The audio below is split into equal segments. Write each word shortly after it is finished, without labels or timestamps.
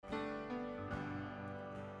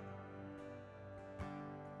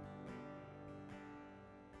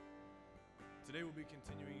Today we'll be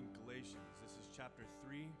continuing in Galatians. This is chapter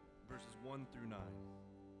 3, verses 1 through 9.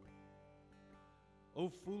 O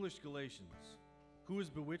foolish Galatians, who has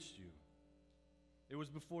bewitched you? It was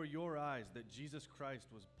before your eyes that Jesus Christ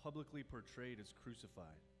was publicly portrayed as crucified.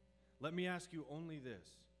 Let me ask you only this.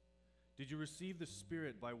 Did you receive the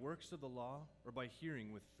Spirit by works of the law or by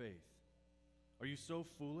hearing with faith? Are you so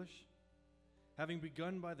foolish? Having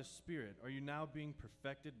begun by the Spirit, are you now being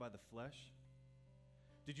perfected by the flesh?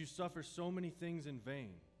 Did you suffer so many things in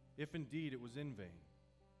vain, if indeed it was in vain?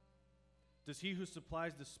 Does he who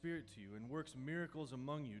supplies the Spirit to you and works miracles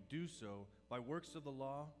among you do so by works of the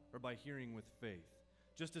law or by hearing with faith,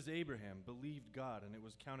 just as Abraham believed God and it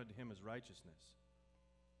was counted to him as righteousness?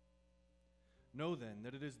 Know then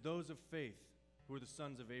that it is those of faith who are the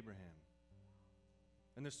sons of Abraham.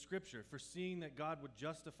 And the Scripture, foreseeing that God would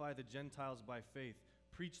justify the Gentiles by faith,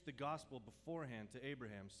 preached the gospel beforehand to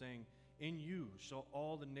Abraham, saying, in you shall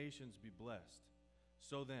all the nations be blessed.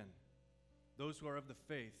 So then, those who are of the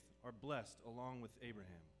faith are blessed along with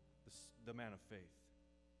Abraham, the man of faith.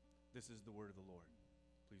 This is the word of the Lord.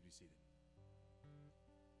 Please be seated.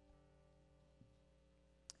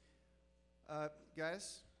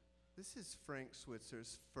 Guys, this is Frank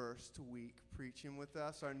Switzer's first week preaching with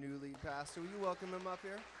us, our new lead pastor. Will you welcome him up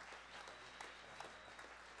here?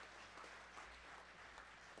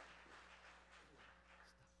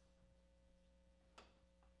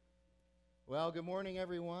 Well, good morning,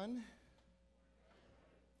 everyone.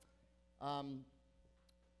 I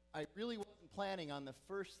really wasn't planning on the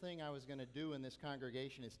first thing I was going to do in this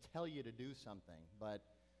congregation is tell you to do something, but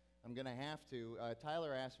I'm going to have to.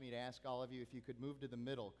 Tyler asked me to ask all of you if you could move to the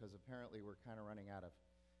middle, because apparently we're kind of running out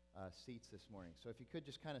of seats this morning. So if you could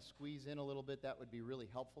just kind of squeeze in a little bit, that would be really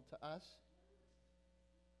helpful to us.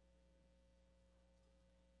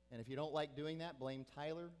 And if you don't like doing that, blame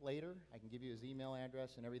Tyler later. I can give you his email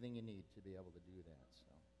address and everything you need to be able to do that.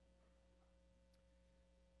 So,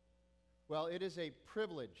 well, it is a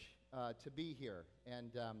privilege to be here,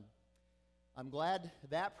 and I'm glad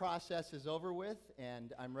that process is over with,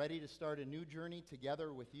 and I'm ready to start a new journey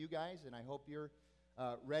together with you guys, and I hope you're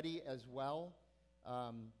ready as well.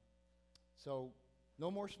 So,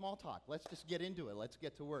 no more small talk. Let's just get into it. Let's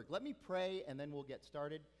get to work. Let me pray, and then we'll get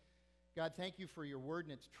started. God, thank you for your word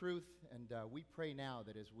and its truth, and we pray now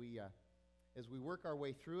that as we work our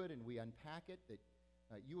way through it and we unpack it, that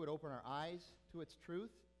you would open our eyes to its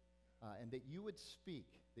truth, and that you would speak,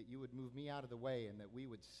 that you would move me out of the way, and that we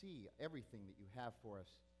would see everything that you have for us.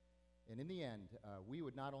 And in the end, we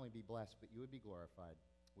would not only be blessed, but you would be glorified.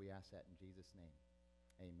 We ask that in Jesus'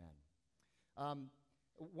 name. Amen.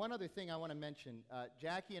 One other thing I want to mention,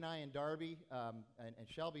 Jackie and I and Darby, and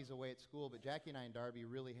Shelby's away at school, but Jackie and I and Darby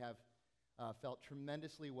really have felt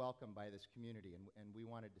tremendously welcomed by this community, and we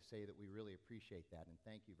wanted to say that we really appreciate that, and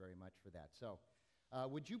thank you very much for that. So,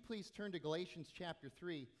 would you please turn to Galatians chapter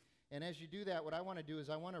 3, and as you do that, what I want to do is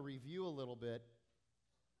I want to review a little bit,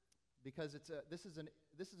 because this is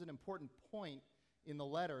an important point in the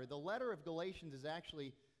letter. The letter of Galatians is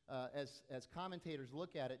actually, as commentators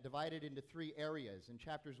look at it, divided into three areas, and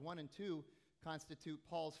chapters 1 and 2 constitute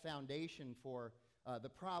Paul's foundation for the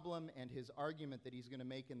problem and his argument that he's going to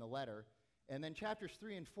make in the letter. And then chapters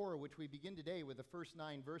 3 and 4, which we begin today with the first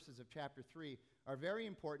 9 verses of chapter 3, are very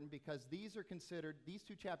important because these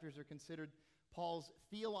two chapters are considered Paul's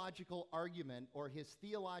theological argument or his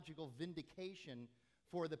theological vindication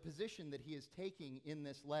for the position that he is taking in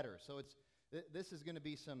this letter. So this is going to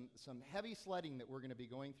be some heavy sledding that we're going to be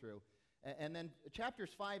going through. And then chapters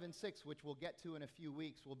 5 and 6, which we'll get to in a few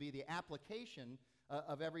weeks, will be the application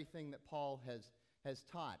of everything that Paul has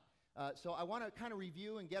taught. So I want to kind of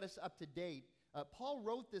review and get us up to date. Paul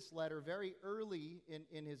wrote this letter very early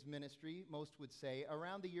in his ministry, most would say,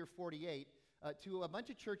 around the year 48, to a bunch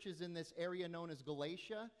of churches in this area known as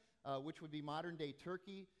Galatia, which would be modern-day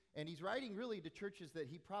Turkey. And he's writing really to churches that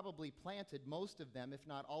he probably planted, most of them, if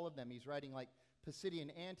not all of them. He's writing like Pisidian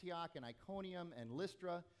Antioch and Iconium and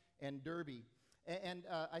Lystra and Derbe. And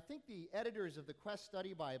I think the editors of the Quest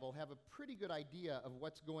Study Bible have a pretty good idea of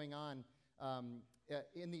what's going on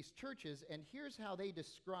in these churches, and here's how they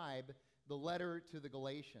describe the letter to the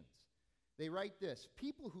Galatians. They write this: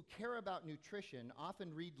 people who care about nutrition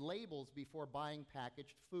often read labels before buying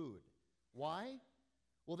packaged food. Why?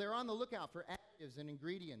 Well, they're on the lookout for additives and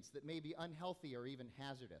ingredients that may be unhealthy or even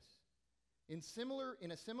hazardous. In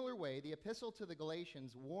a similar way, the epistle to the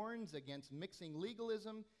Galatians warns against mixing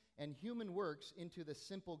legalism and human works into the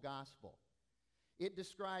simple gospel. It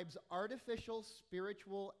describes artificial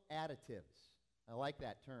spiritual additives. I like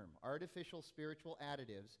that term, artificial spiritual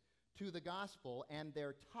additives to the gospel and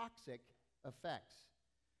their toxic effects.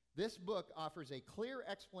 This book offers a clear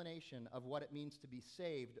explanation of what it means to be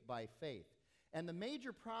saved by faith. And the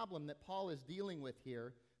major problem that Paul is dealing with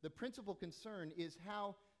here, the principal concern, is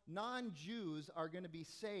how non-Jews are going to be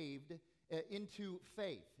saved into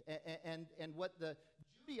faith. And what the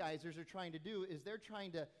Judaizers are trying to do is they're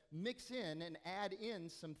trying to mix in and add in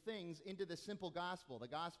some things into the simple gospel, the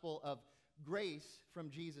gospel of grace from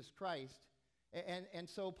Jesus Christ. And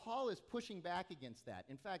so Paul is pushing back against that.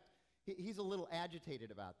 In fact, he's a little agitated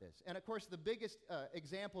about this. And of course, the biggest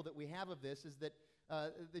example that we have of this is that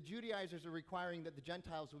the Judaizers are requiring that the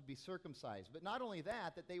Gentiles would be circumcised. But not only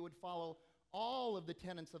that, that they would follow all of the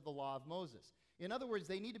tenets of the law of Moses. In other words,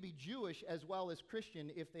 they need to be Jewish as well as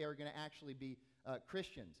Christian if they are going to actually be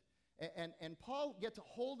Christians. And Paul gets a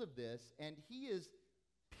hold of this, and he is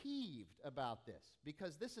peeved about this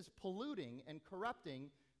because this is polluting and corrupting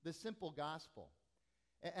the simple gospel.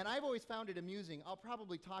 And I've always found it amusing. I'll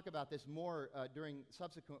probably talk about this more during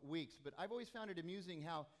subsequent weeks, but I've always found it amusing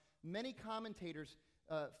how many commentators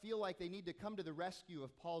feel like they need to come to the rescue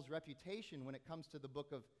of Paul's reputation when it comes to the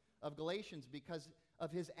book of Galatians because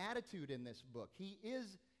of his attitude in this book. He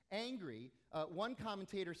is angry. One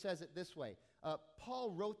commentator says it this way.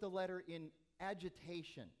 Paul wrote the letter in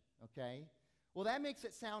agitation, okay? Well, that makes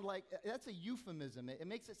it sound like, that's a euphemism. It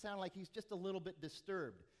makes it sound like he's just a little bit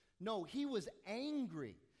disturbed. No, he was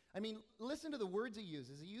angry. I mean, listen to the words he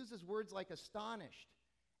uses. He uses words like astonished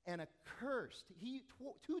and accursed.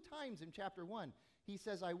 Two times in chapter 1, he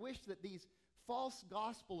says, I wish that these false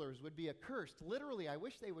gospelers would be accursed. Literally, I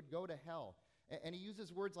wish they would go to hell. And he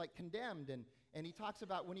uses words like condemned, and he talks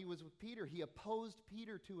about when he was with Peter, he opposed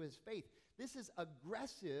Peter to his faith. This is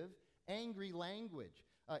aggressive, angry language.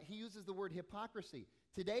 He uses the word hypocrisy.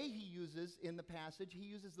 Today he uses, in the passage, he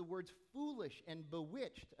uses the words foolish and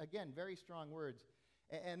bewitched. Again, very strong words.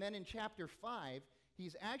 And then in chapter 5,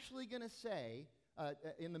 he's actually going to say,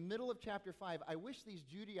 in the middle of chapter 5, I wish these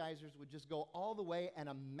Judaizers would just go all the way and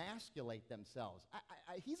emasculate themselves.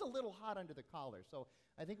 He's a little hot under the collar, so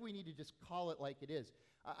I think we need to just call it like it is.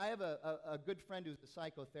 I have a good friend who's a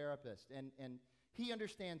psychotherapist, and he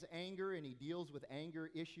understands anger, and he deals with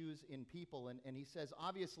anger issues in people, and he says,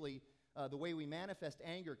 obviously, the way we manifest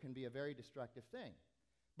anger can be a very destructive thing.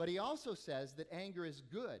 But he also says that anger is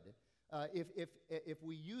good if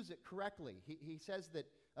we use it correctly. He says that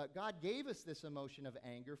God gave us this emotion of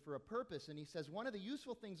anger for a purpose, and he says one of the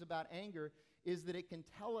useful things about anger is that it can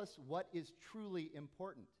tell us what is truly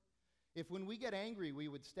important. If when we get angry, we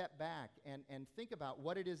would step back and think about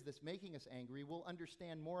what it is that's making us angry, we'll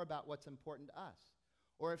understand more about what's important to us.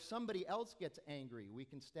 Or if somebody else gets angry, we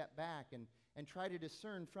can step back and try to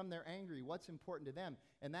discern from their anger what's important to them,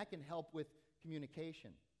 and that can help with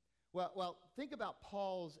communication. Well, think about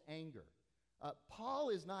Paul's anger. Paul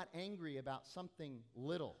is not angry about something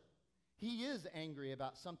little. He is angry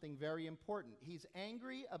about something very important. He's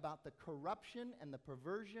angry about the corruption and the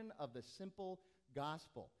perversion of the simple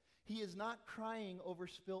gospel. He is not crying over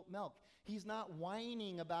spilt milk. He's not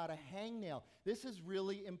whining about a hangnail. This is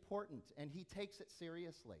really important, and he takes it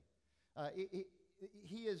seriously.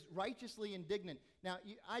 He is righteously indignant. Now,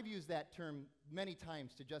 I've used that term many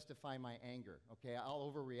times to justify my anger. Okay,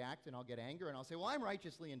 I'll overreact and I'll get anger and I'll say, well, I'm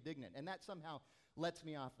righteously indignant, and that somehow lets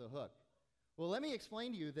me off the hook. Well, let me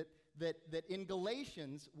explain to you that in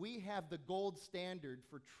Galatians, we have the gold standard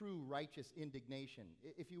for true righteous indignation.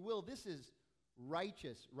 If you will, this is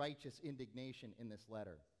righteous indignation in this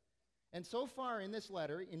letter. And so far in this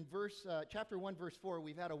letter, in chapter 1, verse 4,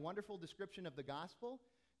 we've had a wonderful description of the gospel,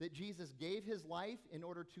 that Jesus gave his life in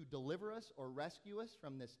order to deliver us or rescue us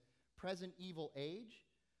from this present evil age.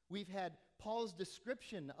 We've had Paul's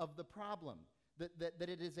description of the problem, that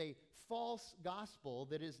it is a false gospel,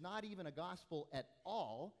 that is not even a gospel at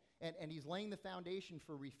all, and he's laying the foundation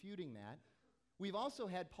for refuting that. We've also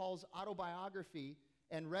had Paul's autobiography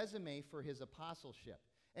and resume for his apostleship.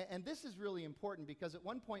 And this is really important because at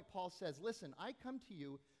one point Paul says, listen, I come to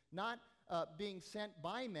you not being sent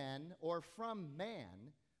by men or from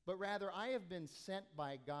man, but rather I have been sent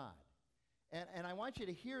by God. And I want you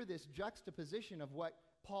to hear this juxtaposition of what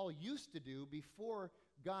Paul used to do before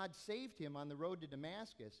God saved him on the road to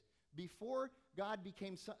Damascus. Before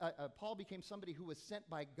Paul became somebody who was sent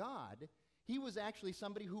by God, he was actually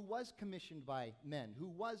somebody who was commissioned by men, who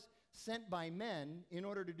was sent by men in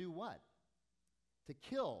order to do what? To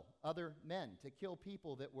kill other men, to kill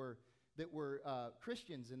people that were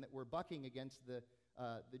Christians and that were bucking against the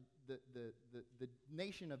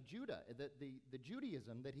nation of Judah, the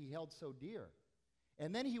Judaism that he held so dear.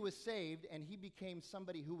 And then he was saved, and he became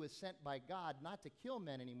somebody who was sent by God not to kill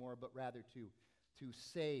men anymore, but rather to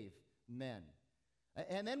save men.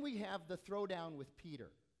 And then we have the throwdown with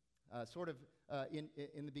Peter.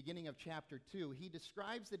 in the beginning of chapter 2, he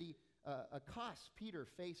describes that he accosts Peter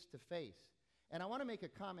face to face. And I want to make a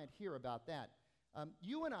comment here about that.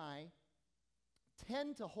 You and I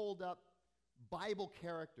tend to hold up Bible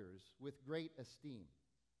characters with great esteem.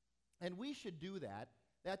 And we should do that.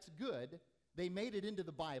 That's good. They made it into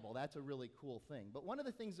the Bible. That's a really cool thing. But one of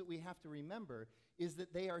the things that we have to remember is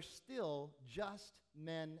that they are still just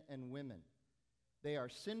men and women. They are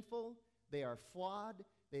sinful. They are flawed.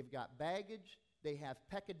 They've got baggage. They have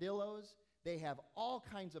peccadillos. They have all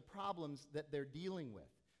kinds of problems that they're dealing with.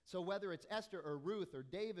 So whether it's Esther or Ruth or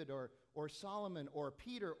David or Solomon or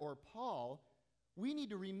Peter or Paul, we need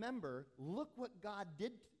to remember, look what God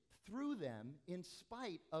did through them in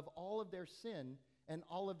spite of all of their sin and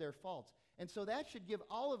all of their faults. And so that should give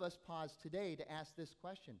all of us pause today to ask this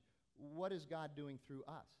question: what is God doing through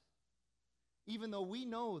us? Even though we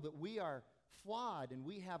know that we are flawed and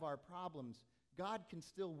we have our problems, God can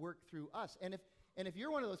still work through us. And if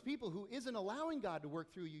you're one of those people who isn't allowing God to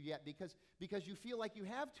work through you yet because you feel like you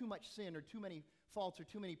have too much sin or too many faults or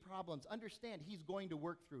too many problems, understand He's going to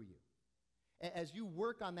work through you as you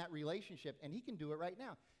work on that relationship, and He can do it right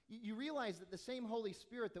now. You realize that the same Holy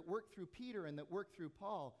Spirit that worked through Peter and that worked through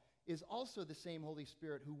Paul is also the same Holy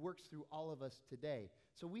Spirit who works through all of us today.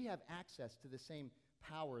 So we have access to the same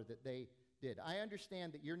power that they did. I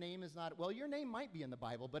understand that your name is not, well, your name might be in the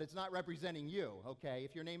Bible, but it's not representing you, okay?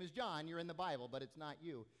 If your name is John, you're in the Bible, but it's not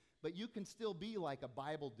you. But you can still be like a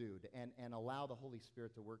Bible dude and allow the Holy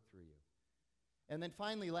Spirit to work through you. And then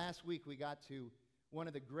finally, last week, we got to one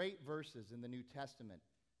of the great verses in the New Testament,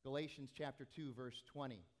 Galatians chapter 2, verse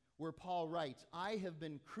 20, where Paul writes, "I have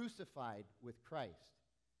been crucified with Christ.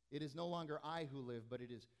 It is no longer I who live, but it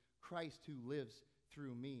is Christ who lives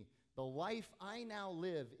through me. The life I now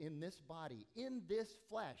live in this body, in this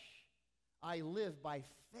flesh, I live by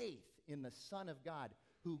faith in the Son of God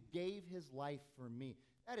who gave His life for me."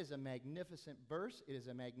 That is a magnificent verse. It is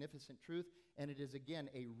a magnificent truth. And it is, again,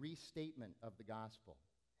 a restatement of the gospel.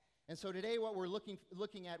 And so today what we're looking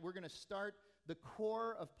at, we're going to start the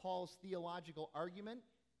core of Paul's theological argument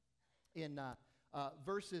in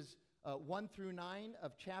verses 1 through 9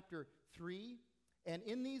 of chapter 3. And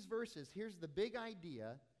in these verses, here's the big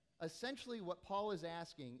idea. Essentially what Paul is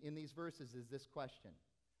asking in these verses is this question: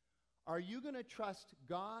 are you going to trust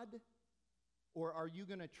God, or are you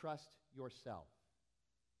going to trust yourself?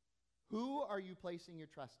 Who are you placing your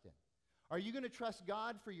trust in? Are you going to trust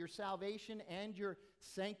God for your salvation and your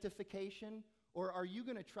sanctification, or are you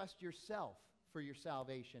going to trust yourself for your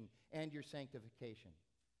salvation and your sanctification?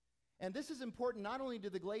 And this is important not only to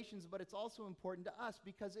the Galatians, but it's also important to us,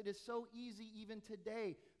 because it is so easy even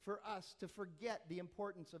today for us to forget the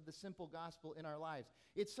importance of the simple gospel in our lives.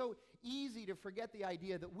 It's so easy to forget the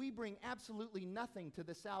idea that we bring absolutely nothing to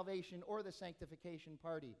the salvation or the sanctification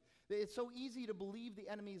party. It's so easy to believe the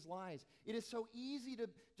enemy's lies. It is so easy to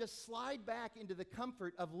just slide back into the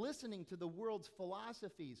comfort of listening to the world's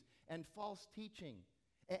philosophies and false teaching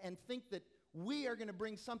and think that we are going to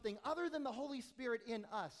bring something other than the Holy Spirit in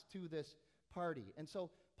us to this party. And so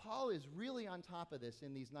Paul is really on top of this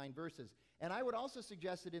in these 9 verses. And I would also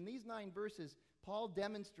suggest that in these 9 verses, Paul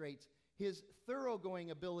demonstrates his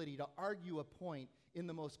thoroughgoing ability to argue a point in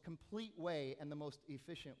the most complete way and the most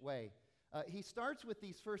efficient way. He starts with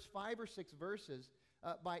these first 5 or 6 verses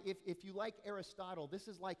if you like Aristotle, this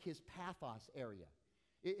is like his pathos area.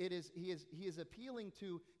 He is appealing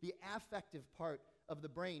to the affective part of the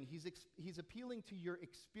brain. He's appealing to your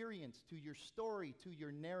experience, to your story, to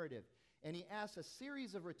your narrative. And he asks a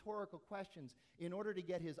series of rhetorical questions in order to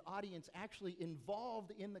get his audience actually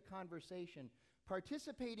involved in the conversation,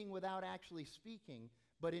 participating without actually speaking,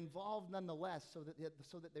 but involved nonetheless so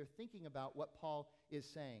that they're thinking about what Paul is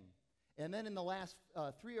saying. And then in the last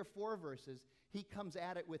 3 or 4 verses, he comes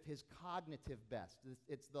at it with his cognitive best.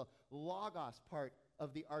 It's the logos part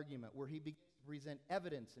of the argument, where he begins to present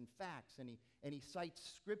evidence and facts, and he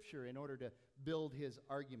cites Scripture in order to build his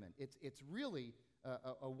argument. It's really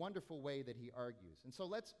a wonderful way that he argues. And so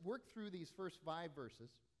let's work through these first 5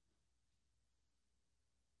 verses.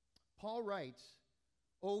 Paul writes,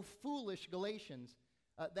 "O foolish Galatians,"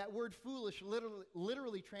 that word foolish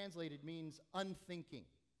literally translated means unthinking.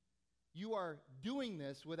 You are doing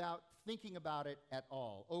this without thinking about it at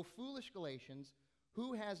all. "O foolish Galatians,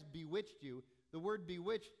 who has bewitched you?" The word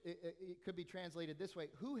bewitched, it could be translated this way: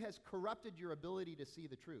 who has corrupted your ability to see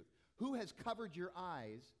the truth? Who has covered your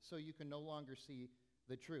eyes so you can no longer see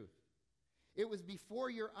the truth? It was before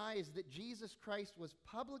your eyes that Jesus Christ was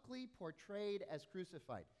publicly portrayed as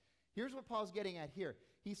crucified. Here's what Paul's getting at here.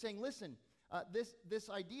 He's saying, listen, this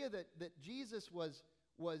idea that Jesus was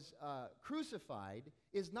crucified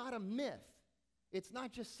is not a myth. It's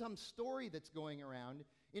not just some story that's going around.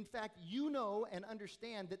 In fact, you know and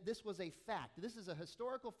understand that this was a fact. This is a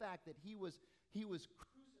historical fact that he was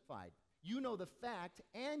crucified. You know the fact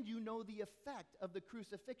and you know the effect of the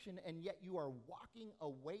crucifixion, and yet you are walking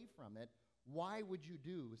away from it. Why would you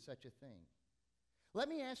do such a thing? Let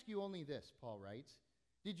me ask you only this, Paul writes.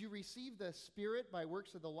 Did you receive the Spirit by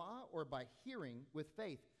works of the law or by hearing with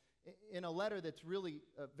faith? In a letter that's really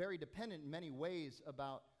very dependent in many ways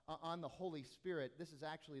on the Holy Spirit, this is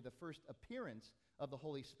actually the first appearance of the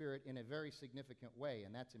Holy Spirit in a very significant way,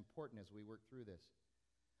 and that's important as we work through this.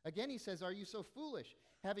 Again, he says, are you so foolish?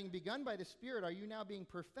 Having begun by the Spirit, are you now being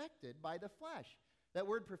perfected by the flesh? That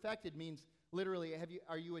word perfected means literally,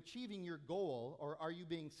 are you achieving your goal, or are you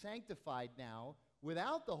being sanctified now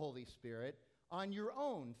without the Holy Spirit on your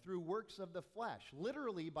own through works of the flesh,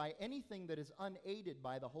 literally by anything that is unaided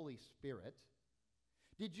by the Holy Spirit?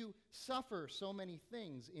 Did you suffer so many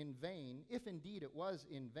things in vain, if indeed it was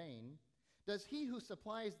in vain? Does he who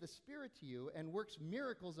supplies the Spirit to you and works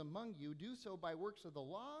miracles among you do so by works of the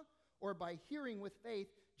law or by hearing with faith,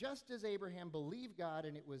 just as Abraham believed God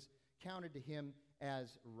and it was counted to him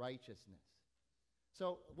as righteousness?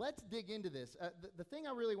 So let's dig into this. The thing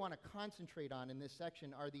I really want to concentrate on in this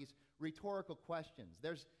section are these rhetorical questions.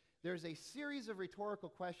 There's a series of rhetorical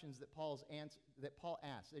questions that Paul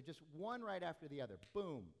asks. They're just one right after the other.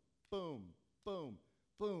 Boom, boom, boom,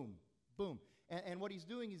 boom, boom. And what he's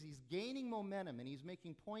doing is he's gaining momentum, and he's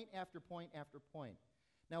making point after point after point.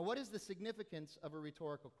 Now, what is the significance of a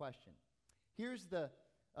rhetorical question? Here's the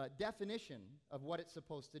definition of what it's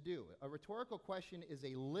supposed to do. A rhetorical question is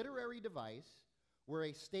a literary device where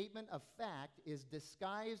a statement of fact is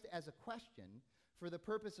disguised as a question for the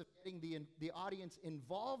purpose of getting the audience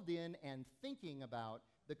involved in and thinking about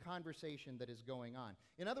the conversation that is going on.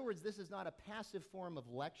 In other words, this is not a passive form of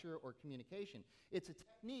lecture or communication. It's a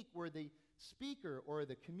technique where the speaker or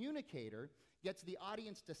the communicator gets the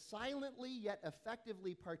audience to silently yet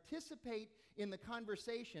effectively participate in the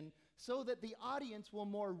conversation so that the audience will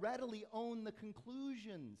more readily own the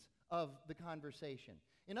conclusions of the conversation.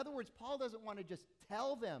 In other words, Paul doesn't want to just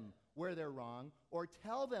tell them where they're wrong or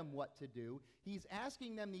tell them what to do. He's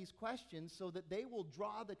asking them these questions so that they will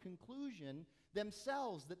draw the conclusion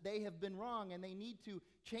themselves that they have been wrong and they need to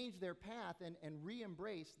change their path and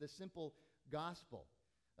re-embrace the simple gospel.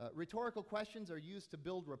 Rhetorical questions are used to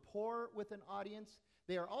build rapport with an audience.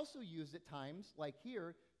 They are also used at times, like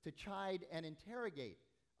here, to chide and interrogate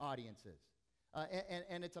audiences.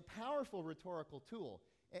 And it's a powerful rhetorical tool.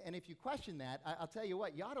 And if you question that, I'll tell you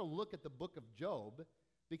what, you ought to look at the book of Job,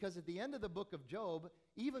 because at the end of the book of Job,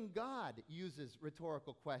 even God uses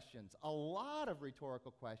rhetorical questions, a lot of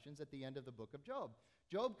rhetorical questions at the end of the book of Job.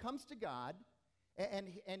 Job comes to God, and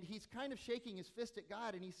he's kind of shaking his fist at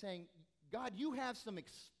God, and he's saying, God, you have some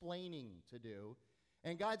explaining to do.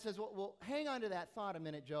 And God says, well, hang on to that thought a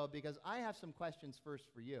minute, Job, because I have some questions first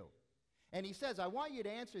for you. And he says, I want you to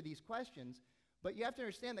answer these questions, but you have to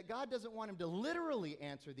understand that God doesn't want him to literally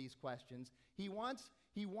answer these questions. He wants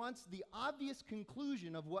the obvious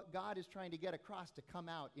conclusion of what God is trying to get across to come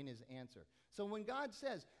out in his answer. So when God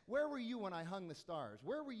says, where were you when I hung the stars?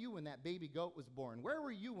 Where were you when that baby goat was born? Where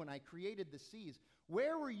were you when I created the seas?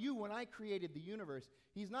 Where were you when I created the universe?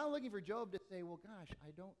 He's not looking for Job to say, well, gosh,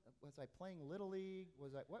 was I playing Little League?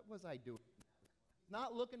 What was I doing? He's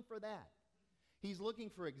not looking for that. He's looking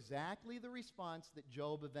for exactly the response that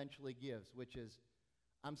Job eventually gives, which is,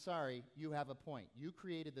 I'm sorry, you have a point. You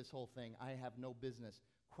created this whole thing. I have no business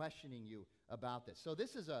questioning you about this. So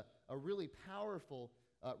this is a really powerful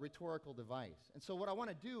rhetorical device. And so what I want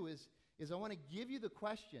to do is I want to give you the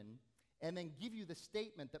question and then give you the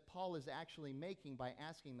statement that Paul is actually making by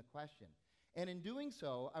asking the question. And in doing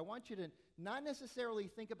so, I want you to not necessarily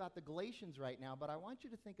think about the Galatians right now, but I want you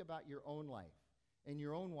to think about your own life and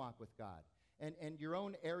your own walk with God and your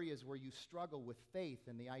own areas where you struggle with faith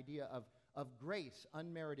and the idea of grace,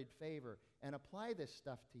 unmerited favor, and apply this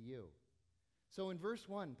stuff to you. So in verse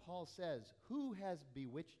 1, Paul says, who has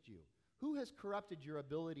bewitched you? Who has corrupted your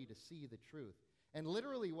ability to see the truth? And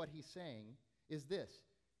literally what he's saying is this: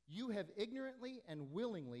 you have ignorantly and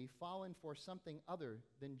willingly fallen for something other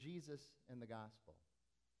than Jesus and the gospel.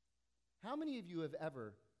 How many of you have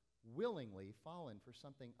ever willingly fallen for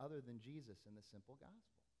something other than Jesus and the simple gospel?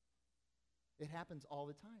 It happens all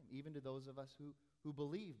the time, even to those of us who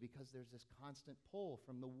believe, because there's this constant pull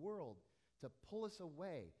from the world to pull us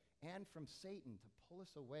away, and from Satan to pull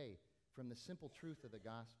us away from the simple truth of the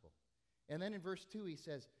gospel. And then in verse 2 he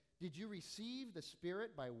says, did you receive the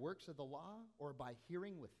Spirit by works of the law or by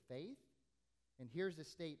hearing with faith? And here's the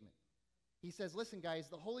statement. He says, listen guys,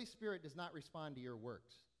 the Holy Spirit does not respond to your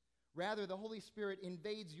works. Rather, the Holy Spirit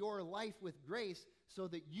invades your life with grace so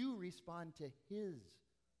that you respond to His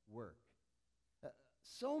work.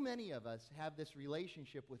 So many of us have this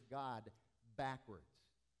relationship with God backwards.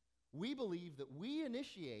 We believe that we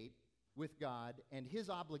initiate with God and His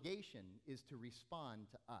obligation is to respond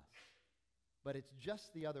to us. But it's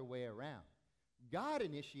just the other way around. God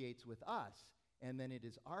initiates with us, and then it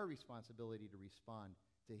is our responsibility to respond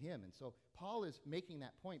to Him. And so Paul is making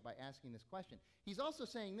that point by asking this question. He's also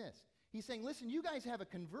saying this. He's saying, listen, you guys have a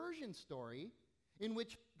conversion story in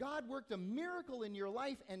which God worked a miracle in your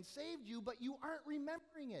life and saved you, but you aren't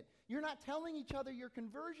remembering it. You're not telling each other your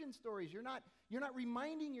conversion stories. You're not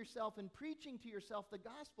reminding yourself and preaching to yourself the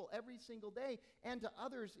gospel every single day and to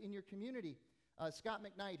others in your community. Scott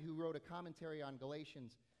McKnight, who wrote a commentary on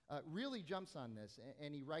Galatians, really jumps on this,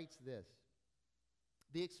 and he writes this.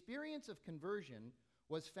 The experience of conversion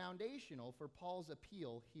was foundational for Paul's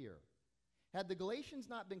appeal here. Had the Galatians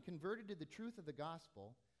not been converted to the truth of the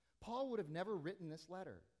gospel, Paul would have never written this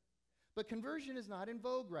letter. But conversion is not in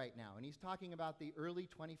vogue right now, and he's talking about the early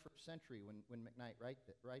 21st century when McKnight writes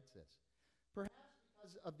this. Perhaps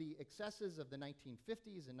because of the excesses of the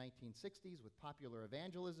 1950s and 1960s with popular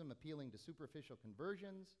evangelism appealing to superficial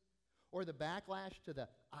conversions, or the backlash to the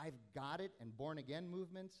I've got it and born again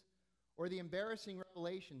movements, or the embarrassing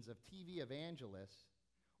revelations of TV evangelists,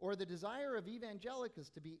 or the desire of evangelicals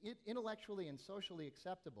to be intellectually and socially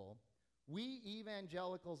acceptable, we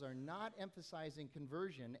evangelicals are not emphasizing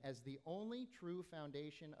conversion as the only true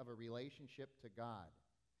foundation of a relationship to God.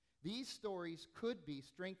 These stories could be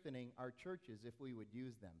strengthening our churches if we would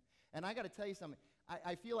use them. And I got to tell you something.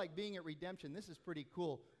 I feel like being at Redemption, this is pretty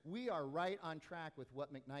cool. We are right on track with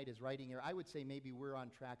what McKnight is writing here. I would say maybe we're on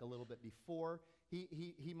track a little bit before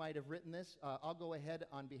he might have written this. I'll go ahead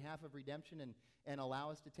on behalf of Redemption and allow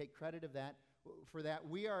us to take credit for that.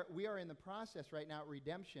 We are in the process right now at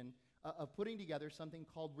Redemption of putting together something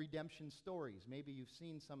called Redemption Stories. Maybe you've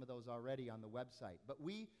seen some of those already on the website. But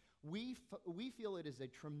we feel it is a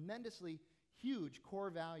tremendously huge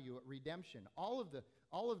core value at Redemption. All of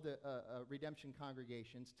the Redemption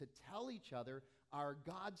congregations to tell each other our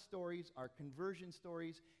God stories, our conversion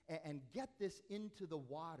stories, and get this into the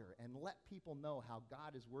water and let people know how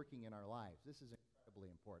God is working in our lives. This is incredibly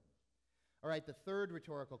important. All right, the third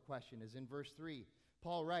rhetorical question is in verse 3.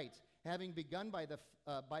 Paul writes, having begun by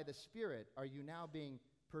the Spirit, are you now being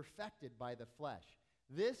perfected by the flesh?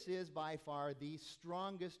 This is by far the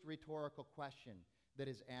strongest rhetorical question that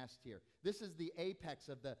is asked here. This is the apex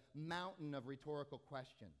of the mountain of rhetorical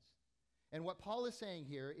questions. And what Paul is saying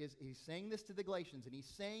here is he's saying this to the Galatians, and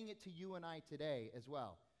he's saying it to you and I today as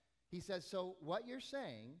well. He says, so what you're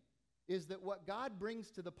saying is that what God brings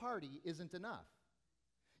to the party isn't enough.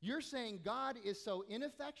 You're saying God is so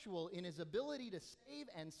ineffectual in His ability to save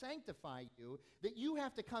and sanctify you that you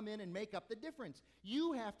have to come in and make up the difference.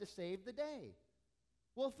 You have to save the day.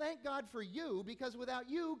 Well, thank God for you, because without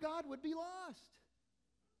you, God would be lost.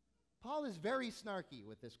 Paul is very snarky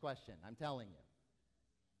with this question, I'm telling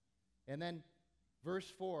you. And then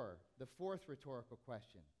verse 4, the fourth rhetorical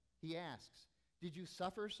question. He asks, did you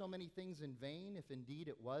suffer so many things in vain, if indeed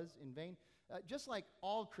it was in vain? Just like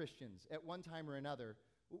all Christians at one time or another,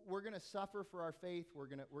 we're going to suffer for our faith. We're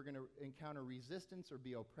going to encounter resistance or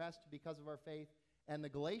be oppressed because of our faith. And the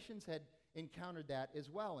Galatians had encountered that as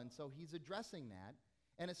well. And so he's addressing that.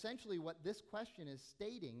 And essentially what this question is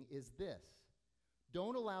stating is this.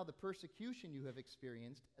 Don't allow the persecution you have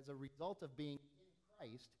experienced as a result of being in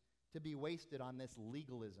Christ to be wasted on this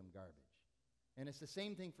legalism garbage. And it's the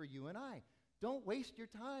same thing for you and I. Don't waste your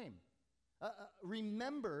time.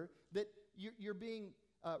 Remember that you're being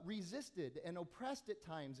resisted and oppressed at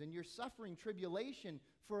times, and you're suffering tribulation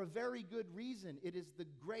for a very good reason. It is the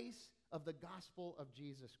grace of the gospel of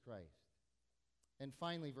Jesus Christ. And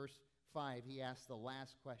finally, verse 5, he asks the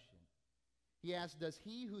last question. He asks, does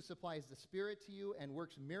he who supplies the Spirit to you and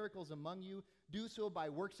works miracles among you do so by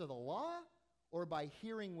works of the law or by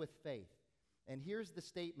hearing with faith? And here's the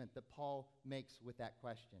statement that Paul makes with that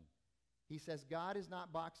question. He says, God is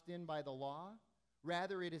not boxed in by the law.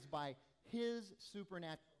 Rather, it is by His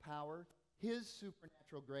supernatural power, His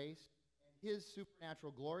supernatural grace, and His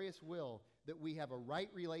supernatural glorious will that we have a right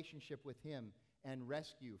relationship with Him and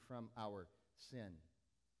rescue from our sin.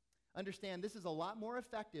 Understand, this is a lot more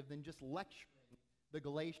effective than just lecturing the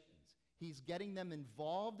Galatians. He's getting them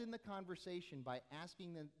involved in the conversation by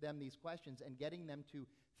asking them these questions and getting them to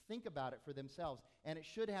think about it for themselves. And it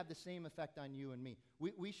should have the same effect on you and me.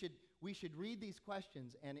 We should read these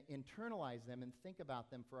questions and internalize them and think about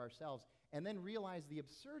them for ourselves, and then realize the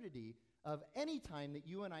absurdity of any time that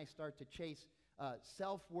you and I start to chase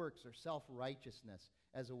self-works or self-righteousness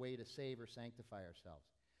as a way to save or sanctify ourselves.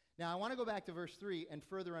 Now, I want to go back to verse 3 and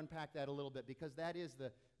further unpack that a little bit, because that is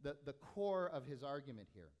the core of his argument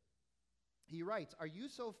here. He writes, "Are you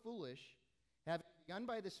so foolish? Having begun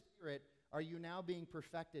by the Spirit, are you now being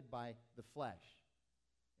perfected by the flesh?"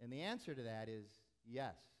 And the answer to that is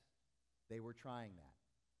yes, they were trying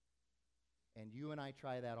that. And you and I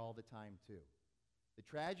try that all the time too. The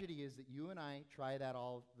tragedy is that you and I try that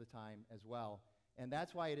all the time as well. And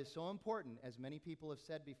that's why it is so important, as many people have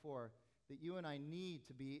said before, that you and I need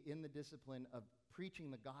to be in the discipline of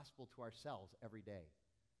preaching the gospel to ourselves every day,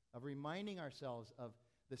 of reminding ourselves of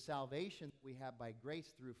the salvation that we have by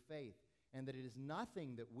grace through faith, and that it is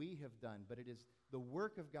nothing that we have done, but it is the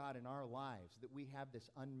work of God in our lives that we have this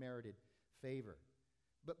unmerited favor.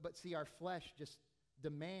 But see, our flesh just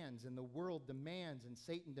demands, and the world demands, and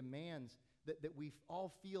Satan demands that we all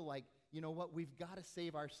feel like, you know what, we've got to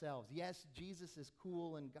save ourselves. Yes, Jesus is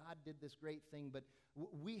cool, and God did this great thing, but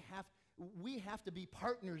we have to be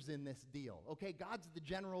partners in this deal. Okay, God's the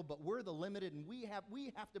general, but we're the limited, and we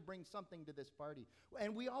have to bring something to this party.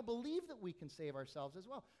 And we all believe that we can save ourselves as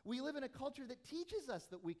well. We live in a culture that teaches us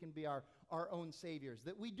that we can be our own saviors,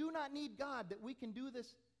 that we do not need God, that we can do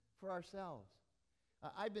this for ourselves.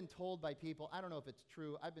 I've been told by people, I don't know if it's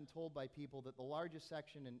true, I've been told by people that the largest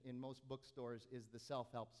section in most bookstores is the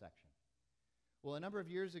self-help section. Well, a number of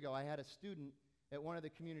years ago, I had a student at one of the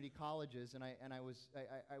community colleges, and I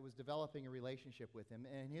was developing a relationship with him,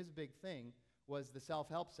 and his big thing was the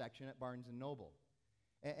self-help section at Barnes & Noble.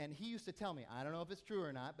 And he used to tell me, I don't know if it's true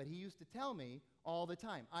or not, but he used to tell me all the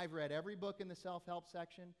time, I've read every book in the self-help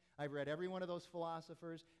section. I've read every one of those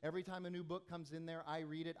philosophers. Every time a new book comes in there, I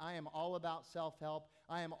read it. I am all about self-help.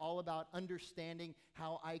 I am all about understanding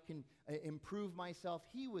how I can improve myself.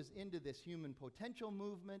 He was into this human potential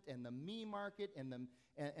movement and the me market and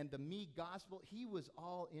the me gospel. He was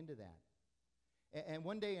all into that. And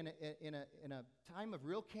one day in a time of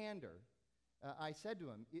real candor, I said to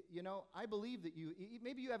him, you know, I believe that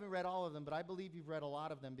maybe you haven't read all of them, but I believe you've read a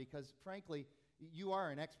lot of them because, frankly, you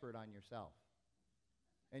are an expert on yourself.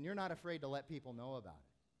 And you're not afraid to let people know about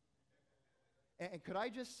it. And could I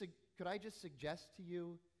just suggest to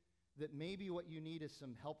you that maybe what you need is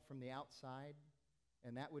some help from the outside,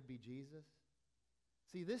 and that would be Jesus?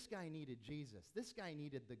 See, this guy needed Jesus. This guy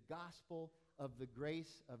needed the gospel of the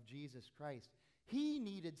grace of Jesus Christ. He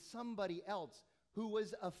needed somebody else who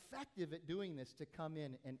was effective at doing this to come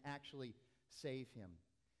in and actually save him.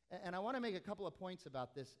 And I want to make a couple of points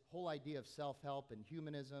about this whole idea of self-help and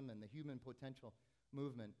humanism and the human potential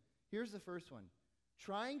movement. Here's the first one.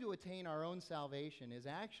 Trying to attain our own salvation is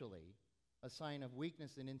actually a sign of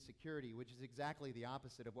weakness and insecurity, which is exactly the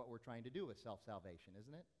opposite of what we're trying to do with self-salvation,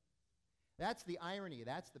 isn't it? That's the irony.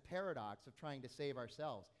 That's the paradox of trying to save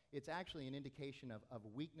ourselves. It's actually an indication of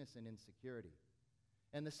weakness and insecurity.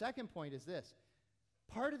 And the second point is this.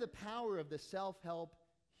 Part of the power of the self-help,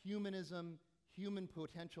 humanism, human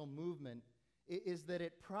potential movement is that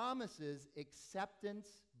it promises acceptance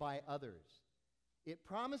by others. It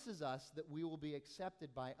promises us that we will be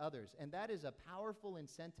accepted by others, and that is a powerful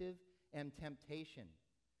incentive and temptation.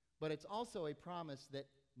 But it's also a promise that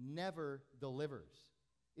never delivers.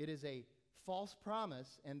 It is a false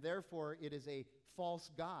promise, and therefore it is a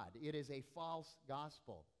false God. It is a false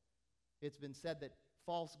gospel. It's been said that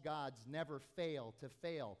false gods never fail to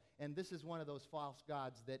fail, and this is one of those false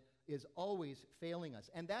gods that is always failing us.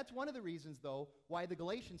 And that's one of the reasons, though, why the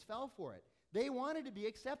Galatians fell for it. They wanted to be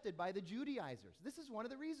accepted by the Judaizers. This is one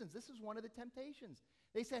of the reasons. This is one of the temptations.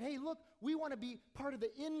 They said, hey, look, we want to be part of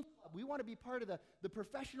the in club. We want to be part of the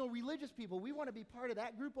professional religious people. We want to be part of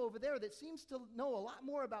that group over there that seems to know a lot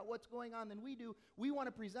more about what's going on than we do. We want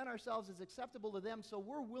to present ourselves as acceptable to them, so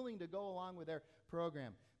we're willing to go along with their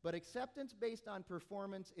program. But acceptance based on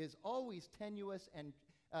performance is always tenuous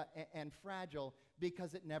and fragile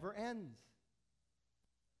because it never ends.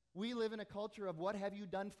 We live in a culture of what have you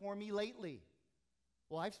done for me lately?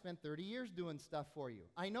 Well, I've spent 30 years doing stuff for you.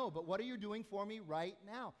 I know, but what are you doing for me right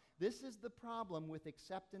now? This is the problem with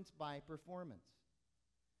acceptance by performance.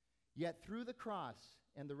 Yet through the cross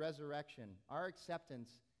and the resurrection, our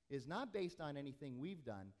acceptance is not based on anything we've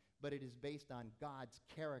done, but it is based on God's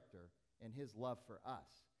character and his love for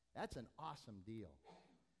us. That's an awesome deal.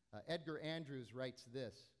 Edgar Andrews writes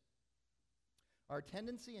this: our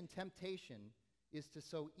tendency and temptation is to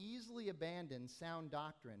so easily abandon sound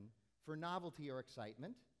doctrine for novelty or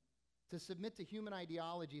excitement, to submit to human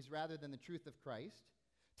ideologies rather than the truth of Christ,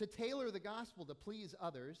 to tailor the gospel to please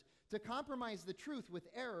others, to compromise the truth with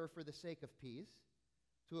error for the sake of peace,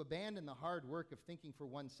 to abandon the hard work of thinking for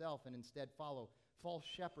oneself and instead follow false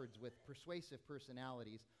shepherds with persuasive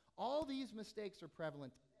personalities. All these mistakes are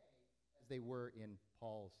prevalent today as they were in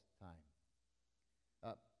Paul's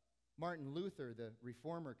time. Martin Luther, the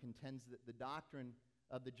reformer, contends that the doctrine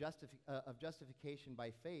of justification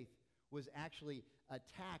by faith was actually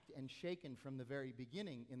attacked and shaken from the very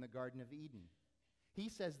beginning in the Garden of Eden. He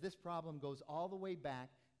says this problem goes all the way back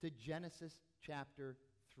to Genesis chapter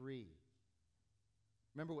 3.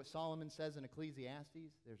 Remember what Solomon says in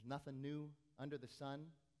Ecclesiastes? There's nothing new under the sun.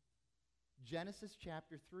 Genesis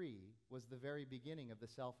chapter 3 was the very beginning of the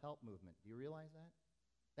self-help movement. Do you realize that?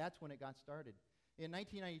 That's when it got started. In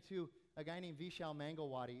 1992, a guy named Vishal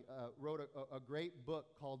Mangalwadi wrote a great book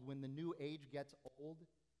called When the New Age Gets Old.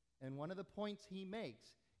 And one of the points he makes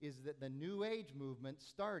is that the New Age movement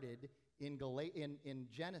started in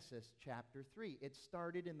Genesis chapter 3. It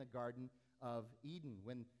started in the Garden of Eden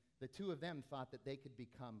when the two of them thought that they could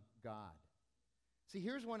become God. See,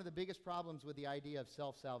 here's one of the biggest problems with the idea of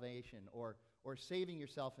self-salvation or saving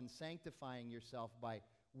yourself and sanctifying yourself by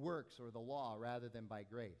works or the law rather than by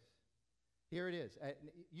grace. Here it is.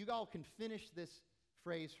 You all can finish this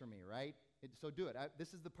phrase for me, right? So do it.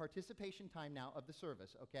 This is the participation time now of the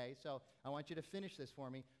service, okay? So I want you to finish this for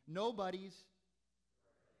me. Nobody's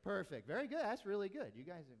perfect. Very good. That's really good. You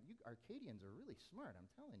guys, you Arcadians are really smart, I'm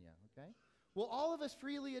telling you, okay? Well, all of us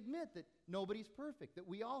freely admit that nobody's perfect, that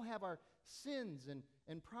we all have our sins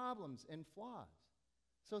and problems and flaws.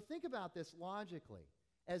 So think about this logically.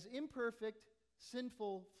 As imperfect,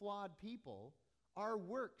 sinful, flawed people, our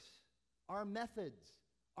works, our methods,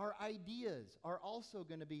 our ideas are also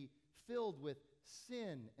going to be filled with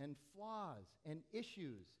sin and flaws and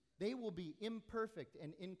issues. They will be imperfect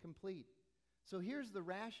and incomplete. So here's the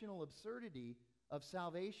rational absurdity of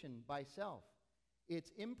salvation by self.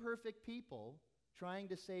 It's imperfect people trying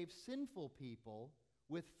to save sinful people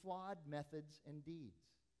with flawed methods and deeds.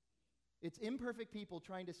 It's imperfect people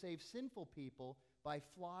trying to save sinful people by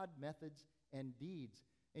flawed methods and deeds.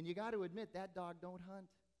 And you got to admit, that dog don't hunt.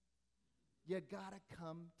 You got to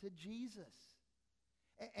come to Jesus.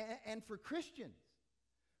 And for Christians,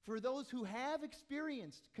 for those who have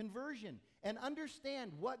experienced conversion and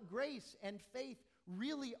understand what grace and faith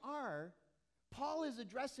really are, Paul is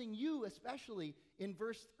addressing you especially in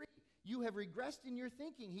verse 3. You have regressed in your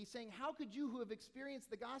thinking. He's saying, how could you who have experienced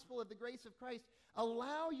the gospel of the grace of Christ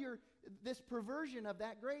allow this perversion of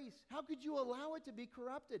that grace? How could you allow it to be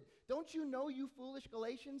corrupted? Don't you know, you foolish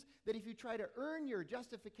Galatians, that if you try to earn your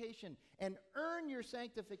justification and earn your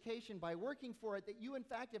sanctification by working for it, that you in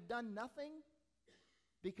fact have done nothing?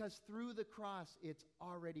 Because through the cross, it's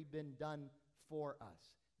already been done for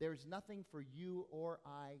us. There's nothing for you or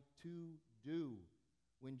I to do.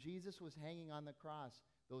 When Jesus was hanging on the cross,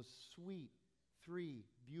 those sweet, 3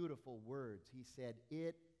 beautiful words, he said,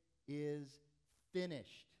 "It is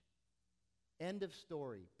finished." End of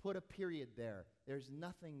story. Put a period there. There's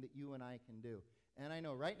nothing that you and I can do. And I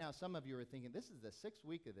know right now some of you are thinking, this is the 6th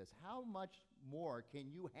week of this. How much more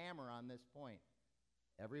can you hammer on this point?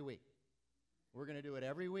 Every week. We're going to do it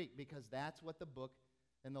every week because that's what the book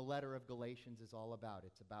and the letter of Galatians is all about.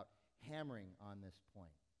 It's about hammering on this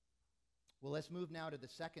point. Well, let's move now to the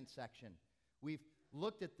second section. We've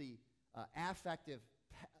looked at the affective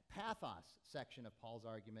pathos section of Paul's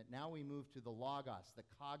argument. Now we move to the logos, the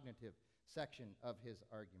cognitive section of his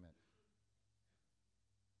argument.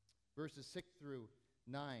 Verses 6 through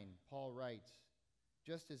 9, Paul writes,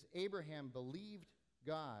 "Just as Abraham believed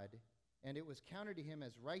God, and it was counted to him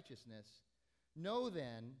as righteousness, know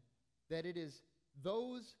then that it is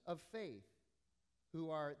those of faith who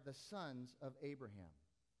are the sons of Abraham."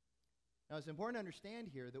 Now, it's important to understand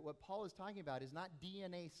here that what Paul is talking about is not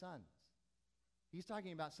DNA sons. He's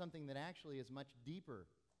talking about something that actually is much deeper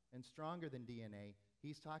and stronger than DNA.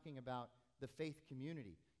 He's talking about the faith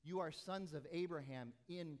community. You are sons of Abraham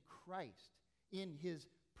in Christ, in his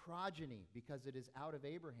progeny, because it is out of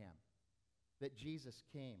Abraham that Jesus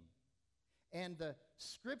came. And the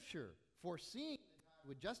scripture, foreseeing that God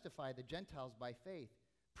would justify the Gentiles by faith,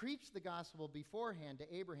 preached the gospel beforehand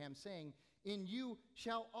to Abraham, saying, "In you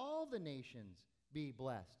shall all the nations be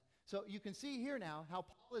blessed." So you can see here now how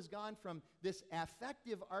Paul has gone from this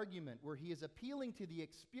affective argument where he is appealing to the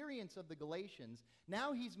experience of the Galatians.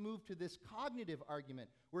 Now he's moved to this cognitive argument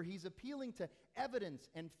where he's appealing to evidence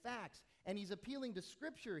and facts, and he's appealing to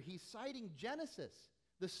Scripture. He's citing Genesis,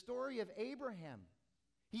 the story of Abraham.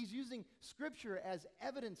 He's using Scripture as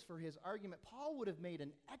evidence for his argument. Paul would have made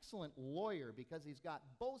an excellent lawyer because he's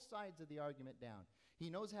got both sides of the argument down. He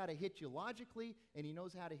knows how to hit you logically, and he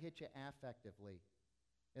knows how to hit you affectively.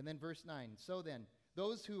 And then verse 9, "So then,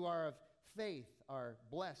 those who are of faith are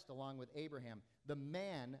blessed along with Abraham, the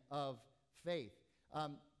man of faith."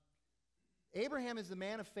 Abraham is the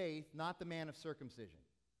man of faith, not the man of circumcision,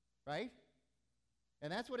 right?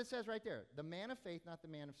 And that's what it says right there. The man of faith, not the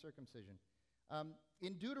man of circumcision.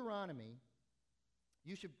 In Deuteronomy,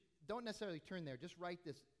 don't necessarily turn there, just write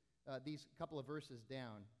these couple of verses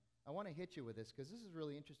down. I want to hit you with this because this is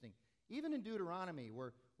really interesting. Even in Deuteronomy,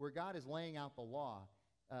 where God is laying out the law,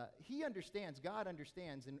 God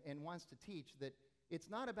understands and wants to teach that it's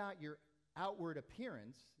not about your outward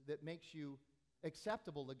appearance that makes you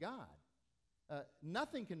acceptable to God.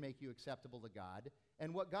 Nothing can make you acceptable to God,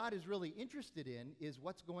 and what God is really interested in is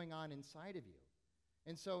what's going on inside of you.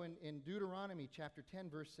 And so in Deuteronomy chapter 10,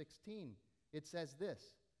 verse 16, it says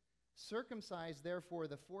this, "Circumcise therefore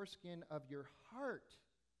the foreskin of your heart,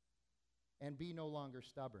 and be no longer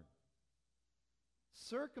stubborn."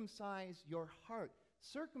 Circumcise your heart.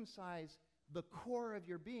 Circumcise the core of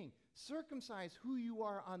your being. Circumcise who you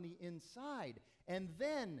are on the inside. And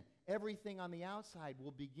then everything on the outside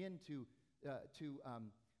will begin to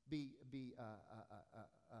be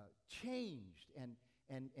changed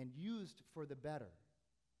and used for the better.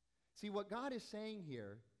 See, what God is saying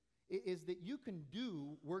here is that you can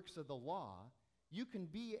do works of the law. You can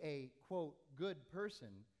be a, quote, good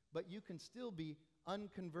person, but you can still be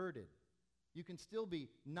unconverted. You can still be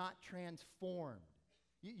not transformed.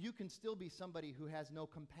 You can still be somebody who has no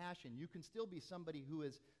compassion. You can still be somebody who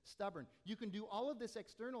is stubborn. You can do all of this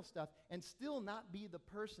external stuff and still not be the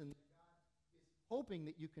person that God is hoping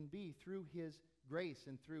that you can be through His grace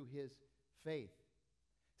and through His faith.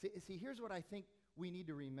 See, here's what I think we need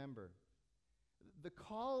to remember. The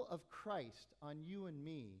call of Christ on you and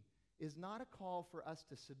me is not a call for us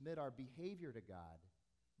to submit our behavior to God,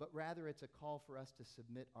 but rather it's a call for us to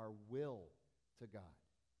submit our will to God.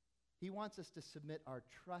 He wants us to submit our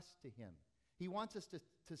trust to Him. He wants us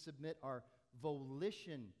to submit our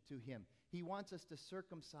volition to Him. He wants us to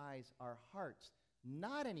circumcise our hearts,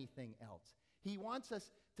 not anything else. He wants us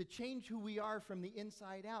to change who we are from the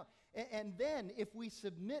inside out. And then if we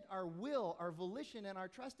submit our will, our volition, and our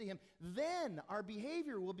trust to Him, then our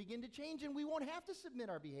behavior will begin to change and we won't have to submit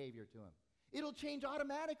our behavior to Him. It'll change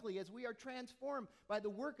automatically as we are transformed by the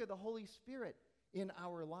work of the Holy Spirit in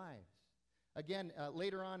our lives. Again,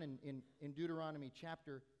 later on in Deuteronomy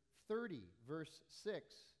chapter 30, verse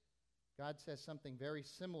 6, God says something very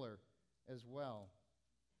similar as well.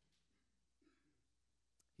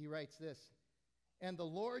 He writes this, "And the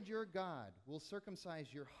Lord your God will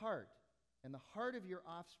circumcise your heart and the heart of your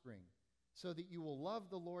offspring, so that you will love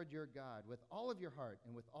the Lord your God with all of your heart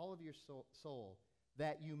and with all of your soul,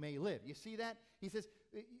 that you may live." You see that? He says,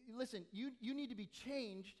 listen, you need to be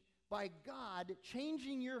changed by God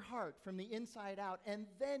changing your heart from the inside out, and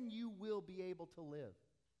then you will be able to live.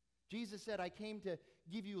 Jesus said, "I came to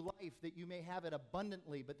give you life that you may have it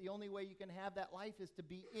abundantly," but the only way you can have that life is to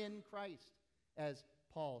be in Christ, as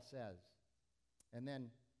Paul says. And then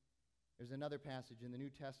there's another passage in the New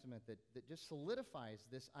Testament that just solidifies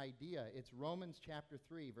this idea. It's Romans chapter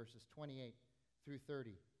 3, verses 28 through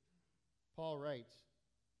 30. Paul writes,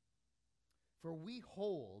 "For we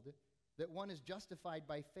hold that one is justified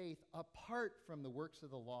by faith apart from the works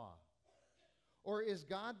of the law. Or is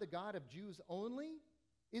God the God of Jews only?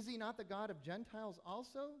 Is He not the God of Gentiles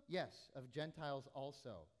also? Yes, of Gentiles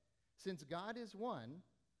also. Since God is one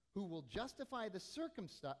who will justify the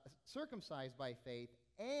circumcised by faith,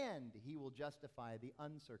 and He will justify the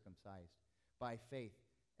uncircumcised by faith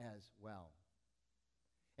as well."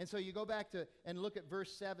 And so you go back to and look at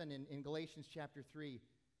verse 7 in Galatians chapter 3.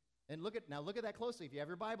 And look at that closely. If you have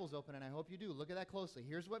your Bibles open, and I hope you do, look at that closely.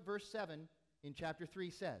 Here's what verse 7 in chapter 3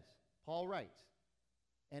 says. Paul writes,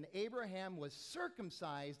 "And Abraham was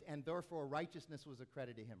circumcised, and therefore righteousness was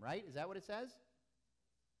accredited to him." Right? Is that what it says?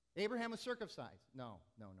 Abraham was circumcised. No.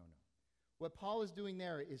 What Paul is doing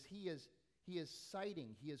there is he is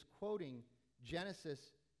quoting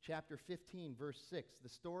Genesis chapter 15, verse 6, the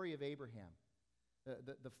story of Abraham,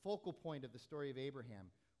 the focal point of the story of Abraham,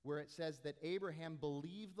 where it says that Abraham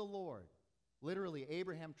believed the Lord. Literally,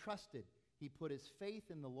 Abraham trusted. He put his faith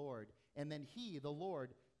in the Lord, and then He, the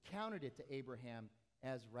Lord, counted it to Abraham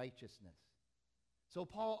as righteousness. So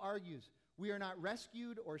Paul argues, we are not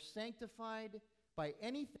rescued or sanctified by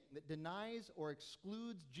anything that denies or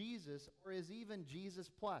excludes Jesus or is even Jesus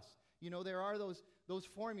plus. You know, there are those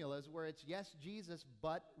formulas where it's yes, Jesus,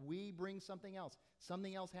 but we bring something else.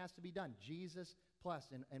 Something else has to be done. Jesus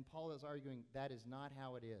plus. And Paul is arguing that is not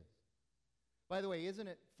how it is. By the way, isn't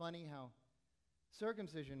it funny how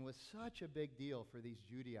circumcision was such a big deal for these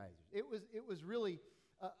Judaizers? It was really,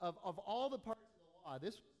 of all the parts of the law,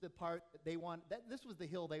 this was the part that they wanted, this was the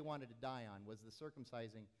hill they wanted to die on, was the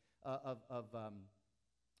circumcising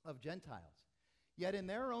of Gentiles. Yet in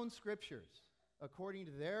their own scriptures, according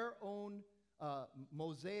to their own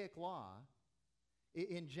Mosaic law,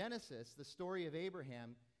 in Genesis, the story of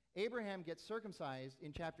Abraham gets circumcised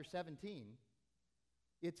in chapter 17,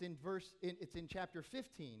 it's in chapter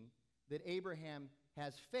 15 that Abraham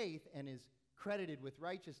has faith and is credited with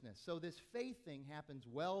righteousness. So this faith thing happens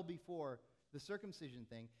well before the circumcision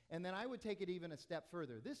thing. And then I would take it even a step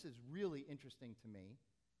further. This is really interesting to me.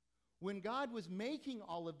 When God was making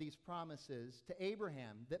all of these promises to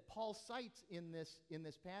Abraham that Paul cites in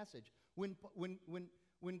this passage, when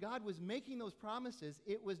God was making those promises,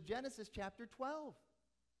 it was Genesis chapter 12.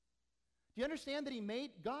 Do you understand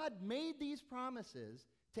that God made these promises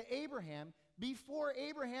to Abraham before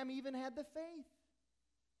Abraham even had the faith?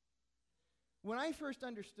 When I first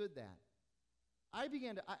understood that,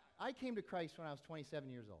 I came to Christ when I was 27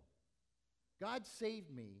 years old. God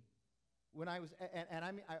saved me when I was,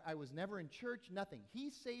 I was never in church, nothing.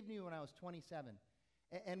 He saved me when I was 27.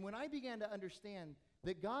 And when I began to understand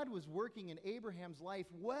that God was working in Abraham's life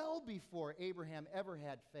well before Abraham ever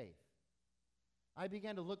had faith, I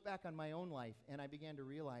began to look back on my own life, and I began to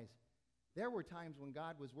realize there were times when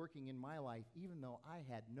God was working in my life even though I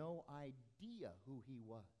had no idea who he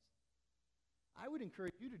was. I would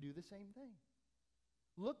encourage you to do the same thing.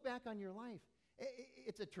 Look back on your life.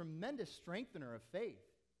 It's a tremendous strengthener of faith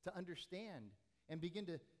to understand and begin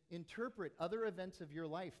to interpret other events of your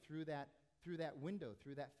life through that window,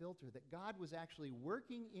 through that filter, that God was actually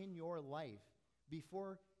working in your life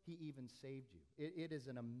before he even saved you. It is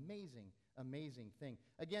an amazing, amazing thing.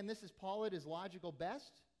 Again, this is Paul at his logical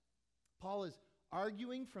best. Paul is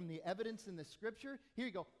arguing from the evidence in the Scripture. Here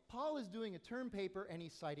you go. Paul is doing a term paper, and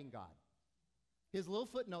he's citing God. His little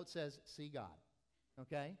footnote says, see God.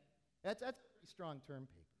 Okay? That's a pretty strong term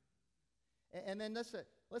paper. And then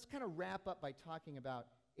let's kind of wrap up by talking about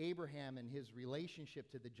Abraham and his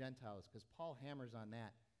relationship to the Gentiles, because Paul hammers on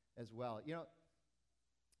that as well. You know,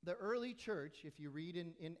 the early church, if you read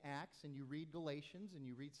in Acts and you read Galatians and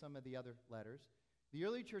you read some of the other letters, the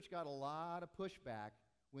early church got a lot of pushback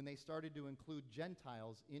when they started to include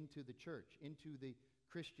Gentiles into the church, into the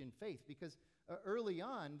Christian faith, because early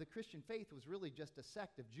on, the Christian faith was really just a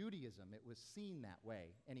sect of Judaism. It was seen that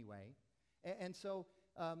way anyway. And so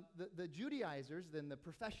the Judaizers, then the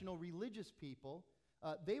professional religious people,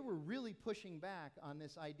 they were really pushing back on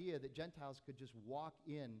this idea that Gentiles could just walk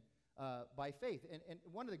in by faith. And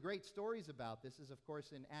one of the great stories about this is, of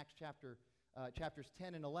course, in Acts chapters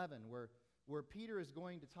 10 and 11, where Peter is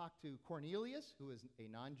going to talk to Cornelius, who is a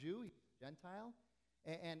non-Jew, he's a Gentile.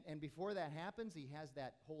 And before that happens, he has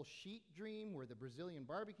that whole sheet dream where the Brazilian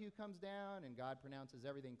barbecue comes down and God pronounces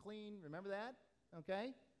everything clean. Remember that?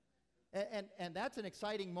 Okay? And that's an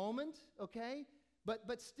exciting moment, okay?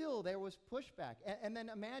 But still, there was pushback. And then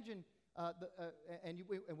imagine, and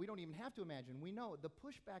we don't even have to imagine, we know the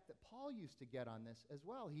pushback that Paul used to get on this as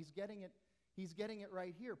well. He's getting it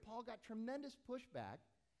right here. Paul got tremendous pushback.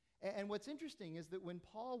 And what's interesting is that when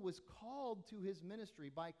Paul was called to his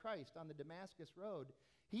ministry by Christ on the Damascus Road,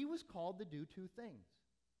 he was called to do two things.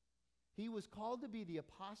 He was called to be the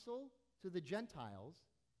apostle to the Gentiles,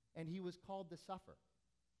 and he was called to suffer.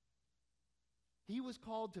 He was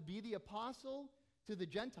called to be the apostle to the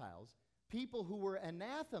Gentiles, people who were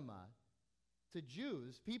anathema to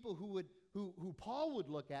Jews, people who Paul would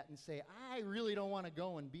look at and say, I really don't want to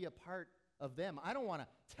go and be a part of them. I don't want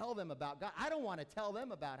to tell them about God. I don't want to tell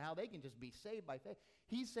them about how they can just be saved by faith.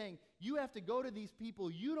 He's saying, you have to go to these people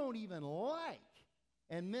you don't even like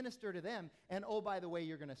and minister to them, and oh, by the way,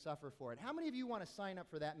 you're going to suffer for it. How many of you want to sign up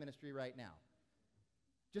for that ministry right now?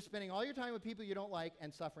 Just spending all your time with people you don't like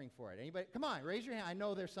and suffering for it. Anybody? Come on, raise your hand. I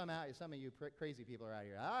know there's some of you crazy people are out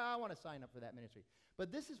here. I want to sign up for that ministry.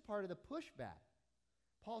 But this is part of the pushback.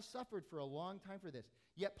 Paul suffered for a long time for this.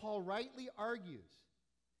 Yet Paul rightly argues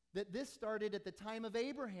that this started at the time of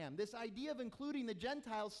Abraham. This idea of including the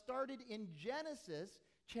Gentiles started in Genesis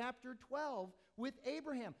chapter 12 with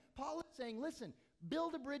Abraham. Paul is saying, listen,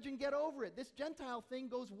 build a bridge and get over it. This Gentile thing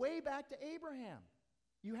goes way back to Abraham.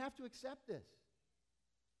 You have to accept this.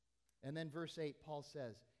 And then verse 8, Paul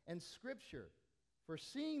says, and Scripture,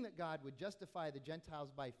 foreseeing that God would justify the Gentiles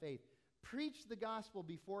by faith, preached the gospel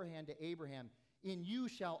beforehand to Abraham, in you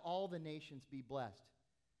shall all the nations be blessed.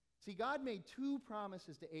 See, God made two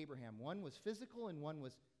promises to Abraham. One was physical and one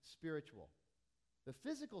was spiritual. The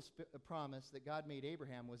physical promise that God made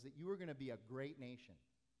Abraham was that you were going to be a great nation.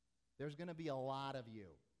 There's going to be a lot of you.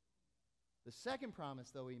 The second promise,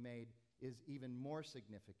 though, he made is even more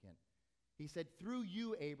significant. He said, through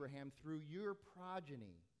you, Abraham, through your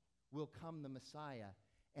progeny will come the Messiah.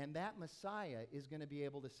 And that Messiah is going to be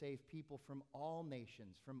able to save people from all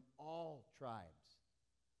nations, from all tribes.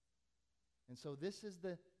 And so this is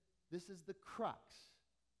the crux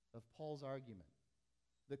of Paul's argument.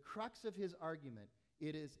 The crux of his argument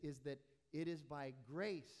is that it is by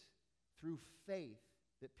grace through faith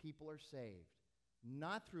that people are saved.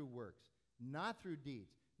 not through works, not through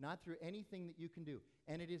deeds, not through anything that you can do.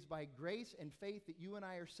 And it is by grace and faith that you and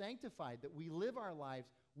I are sanctified, that we live our lives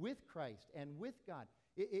with Christ and with God.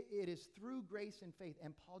 It is through grace and faith.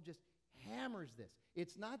 And Paul just hammers this.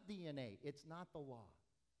 It's not DNA. It's not the law.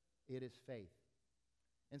 It is faith.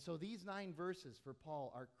 And so these 9 verses for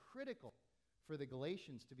Paul are critical for the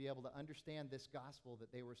Galatians to be able to understand this gospel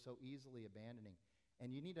that they were so easily abandoning.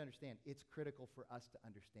 And you need to understand, it's critical for us to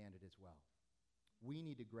understand it as well. We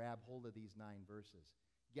need to grab hold of these 9 verses,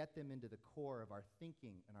 get them into the core of our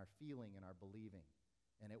thinking and our feeling and our believing,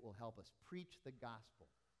 and it will help us preach the gospel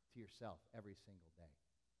to yourself every single day.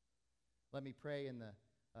 Let me pray, and the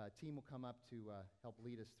team will come up to help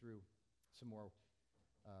lead us through some more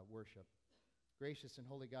worship. Gracious and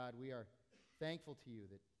holy God, we are thankful to you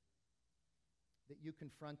that you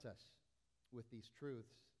confront us with these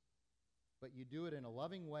truths, but you do it in a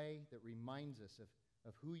loving way that reminds us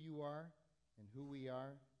of who you are and who we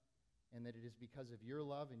are, and that it is because of your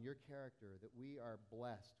love and your character that we are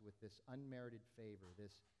blessed with this unmerited favor,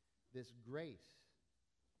 this grace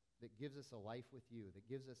that gives us a life with you, that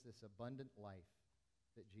gives us this abundant life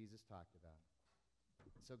that Jesus talked about.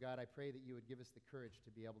 So God, I pray that you would give us the courage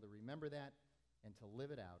to be able to remember that and to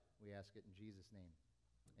live it out. We ask it in Jesus' name.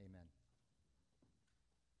 Amen.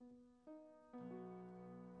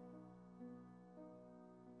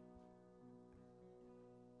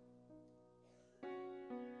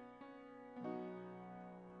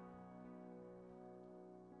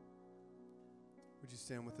 Would you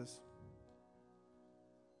stand with us?